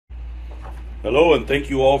Hello, and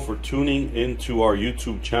thank you all for tuning into our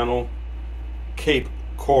YouTube channel, Cape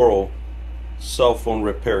Coral Cell Phone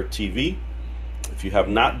Repair TV. If you have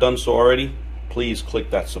not done so already, please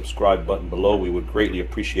click that subscribe button below. We would greatly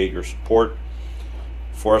appreciate your support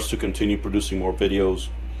for us to continue producing more videos.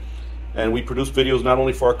 And we produce videos not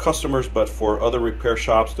only for our customers, but for other repair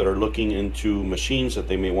shops that are looking into machines that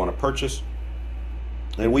they may want to purchase.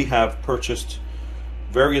 And we have purchased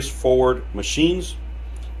various Forward machines.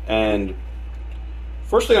 And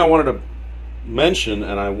first thing I wanted to mention,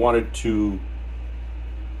 and I wanted to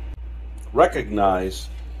recognize,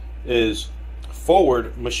 is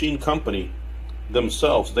Forward Machine Company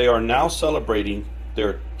themselves. They are now celebrating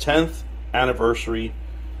their 10th anniversary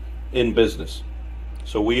in business.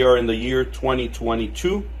 So we are in the year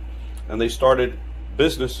 2022, and they started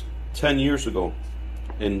business 10 years ago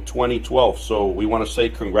in 2012. So we want to say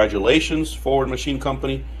congratulations, Forward Machine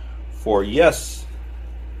Company, for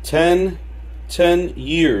 10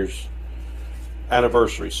 years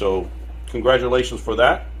anniversary. So congratulations for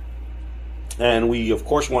that. And we of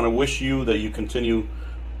course want to wish you that you continue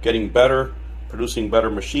getting better, producing better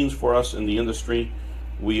machines for us in the industry.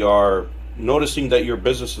 We are noticing that your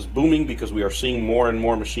business is booming because we are seeing more and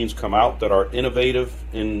more machines come out that are innovative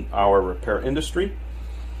in our repair industry.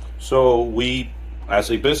 So we, as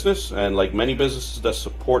a business, and like many businesses that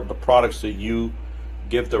support the products that you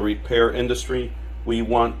give the repair industry, we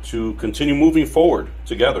want to continue moving forward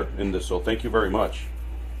together in this. So thank you very much.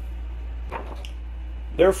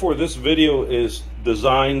 Therefore, this video is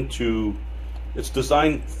designed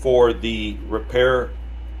for the repair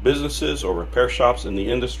businesses or repair shops in the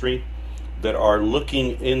industry that are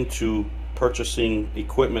looking into purchasing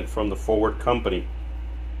equipment from the Forward company.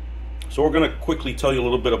 So we're going to quickly tell you a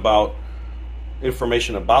little bit about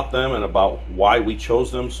information about them and about why we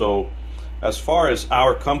chose them. So as far as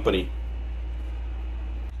our company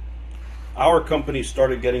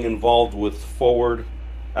started getting involved with Forward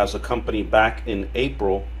as a company back in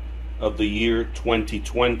April of the year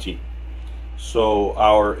 2020. So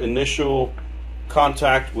our initial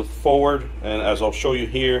contact with Forward, and as I'll show you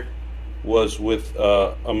here, was with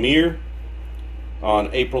Amir on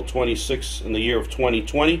April 26th in the year of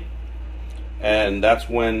 2020, and that's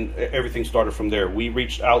when everything started from there. We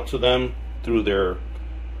reached out to them through their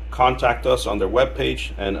contact us on their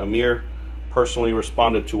webpage, and Amir personally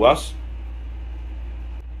responded to us.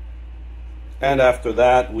 And after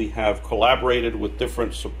that, we have collaborated with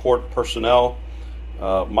different support personnel.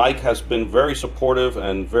 Mike has been very supportive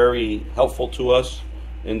and very helpful to us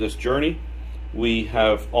in this journey. We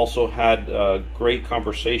have also had great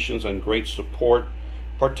conversations and great support,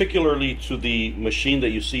 particularly to the machine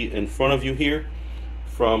that you see in front of you here,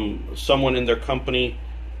 from someone in their company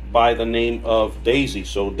by the name of Daisy.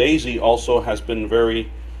 So Daisy also has been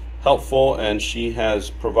very helpful, and she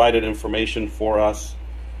has provided information for us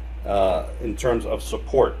in terms of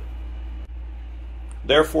support.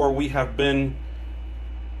 Therefore, we have been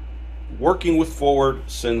working with Forward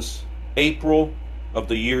since April of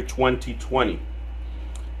the year 2020.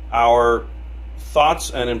 Our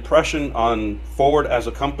thoughts and impression on Forward as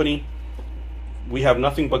a company, we have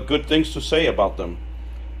nothing but good things to say about them.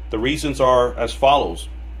 The reasons are as follows.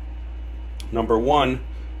 Number one,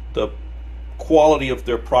 the quality of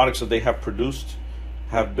their products that they have produced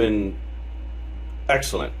have been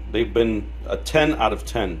excellent. They've been a 10 out of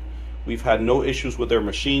 10. We've had no issues with their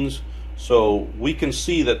machines, so we can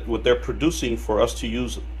see that what they're producing for us to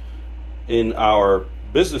use in our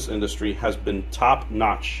business industry has been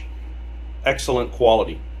top-notch, excellent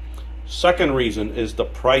quality. Second reason is the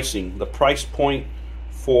pricing. The price point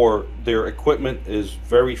for their equipment is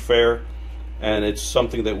very fair, and it's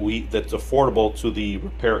something that's affordable to the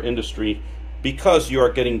repair industry because you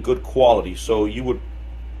are getting good quality. So you would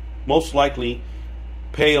most likely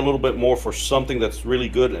pay a little bit more for something that's really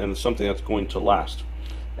good and something that's going to last.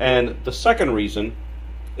 And the second reason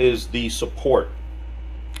is the support.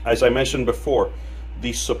 As I mentioned before,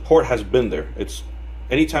 the support has been there. It's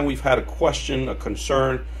anytime we've had a question, a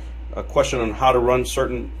concern, a question on how to run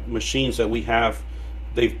certain machines that we have,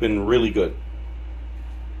 they've been really good.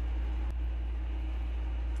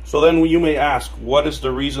 So then you may ask, what is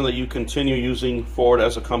the reason that you continue using Forward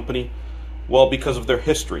as a company? Well, because of their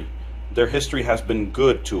history. Their history has been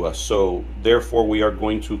good to us, so therefore we are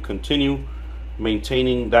going to continue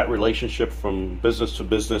maintaining that relationship from business to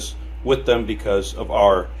business with them because of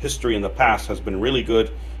our history in the past has been really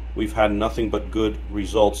good. We've had nothing but good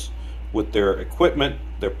results with their equipment,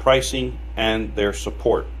 their pricing, and their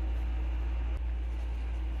support.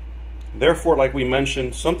 Therefore, like we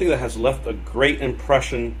mentioned, something that has left a great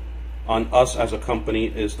impression on us as a company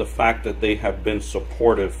is the fact that they have been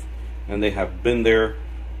supportive and they have been there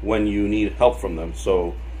when you need help from them.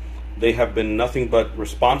 So they have been nothing but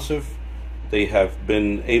responsive. They have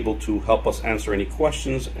been able to help us answer any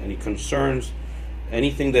questions, any concerns,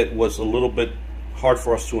 anything that was a little bit hard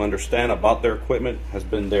for us to understand about their equipment has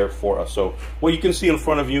been there for us. So what you can see in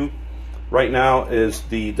front of you right now is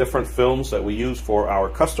the different films that we use for our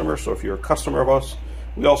customers. So if you're a customer of us,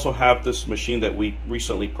 we also have this machine that we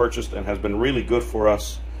recently purchased and has been really good for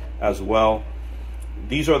us as well.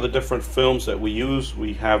 These are the different films that we use.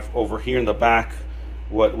 We have over here in the back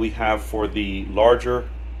what we have for the larger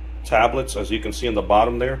tablets, as you can see in the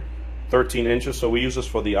bottom there, 13 inches. So we use this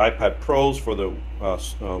for the iPad Pros, for the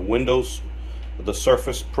Windows, the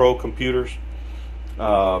Surface Pro computers.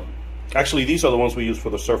 Actually, these are the ones we use for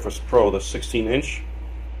the Surface Pro, the 16-inch.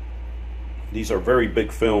 These are very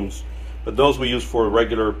big films, but those we use for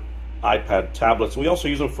regular iPad tablets. We also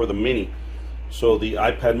use them for the Mini. So the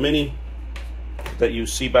iPad Mini that you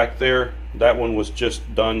see back there, that one was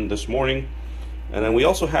just done this morning. And then we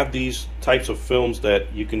also have these types of films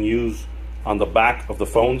that you can use on the back of the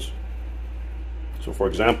phones. So for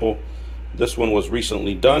example, this one was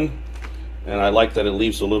recently done, and I like that it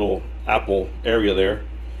leaves a little Apple area there.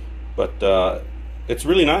 But it's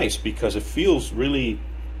really nice because it feels really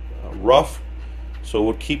rough, so it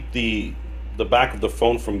would keep the back of the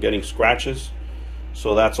phone from getting scratches.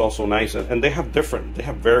 So that's also nice. And they have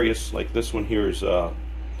various, like this one here is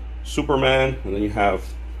Superman, and then you have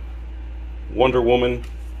Wonder Woman.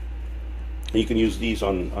 You can use these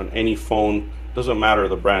on any phone. Doesn't matter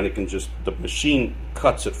the brand, it can just, the machine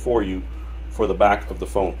cuts it for you for the back of the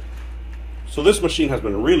phone. So this machine has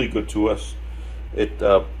been really good to us. It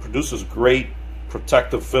produces great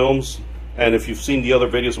protective films, and if you've seen the other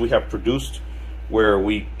videos we have produced where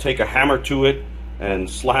we take a hammer to it and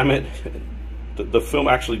slam it, the film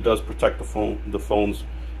actually does protect the phones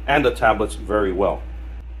and the tablets very well.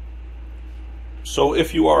 So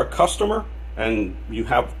if you are a customer and you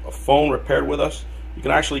have a phone repaired with us, you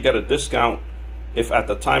can actually get a discount if at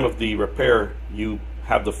the time of the repair you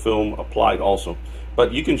have the film applied also.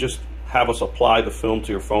 But you can just have us apply the film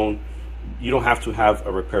to your phone. You don't have to have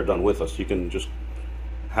a repair done with us. You can just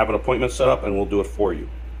have an appointment set up and we'll do it for you.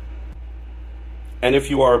 And if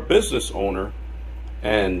you are a business owner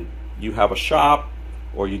and you have a shop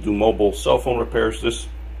or you do mobile cell phone repairs, this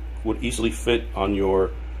would easily fit on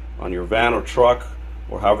your van or truck,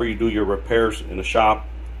 or however you do your repairs in a shop,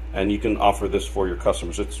 and you can offer this for your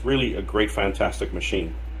customers. It's really a great, fantastic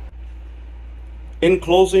machine. In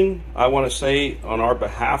closing, I want to say on our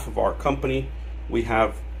behalf of our company, we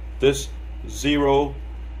have this zero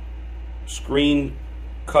screen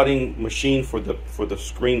cutting machine for the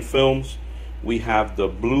screen films. We have the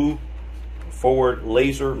blue forward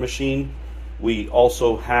laser machine. We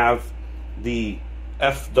also have the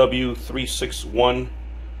FW361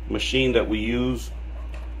 machine that we use.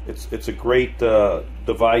 It's a great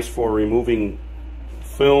device for removing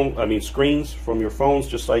screens from your phones,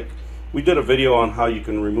 just like we did a video on how you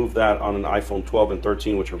can remove that on an iPhone 12 and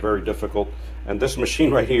 13, which are very difficult, and this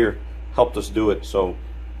machine right here helped us do it. So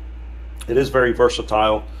it is very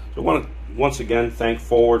versatile. So I want to once again thank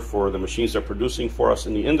Forward for the machines they're producing for us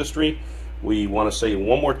in the industry. We want to say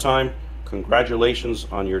one more time, congratulations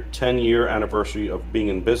on your 10-year anniversary of being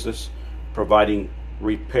in business, providing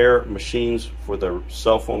repair machines for the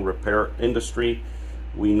cell phone repair industry.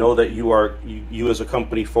 We know that you as a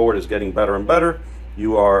company, Forward, is getting better and better.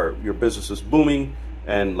 Your business is booming,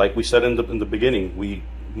 and like we said in the beginning, we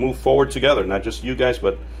move forward together, not just you guys,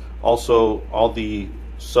 but also all the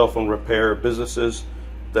cell phone repair businesses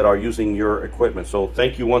that are using your equipment. So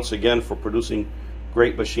thank you once again for producing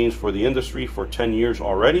great machines for the industry for 10 years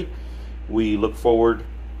already. We look forward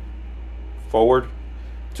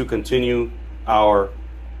to continue our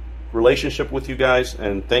relationship with you guys,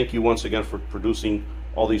 and thank you once again for producing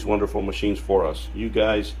all these wonderful machines for us. You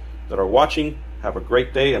guys that are watching, have a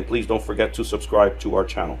great day, and please don't forget to subscribe to our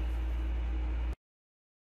channel.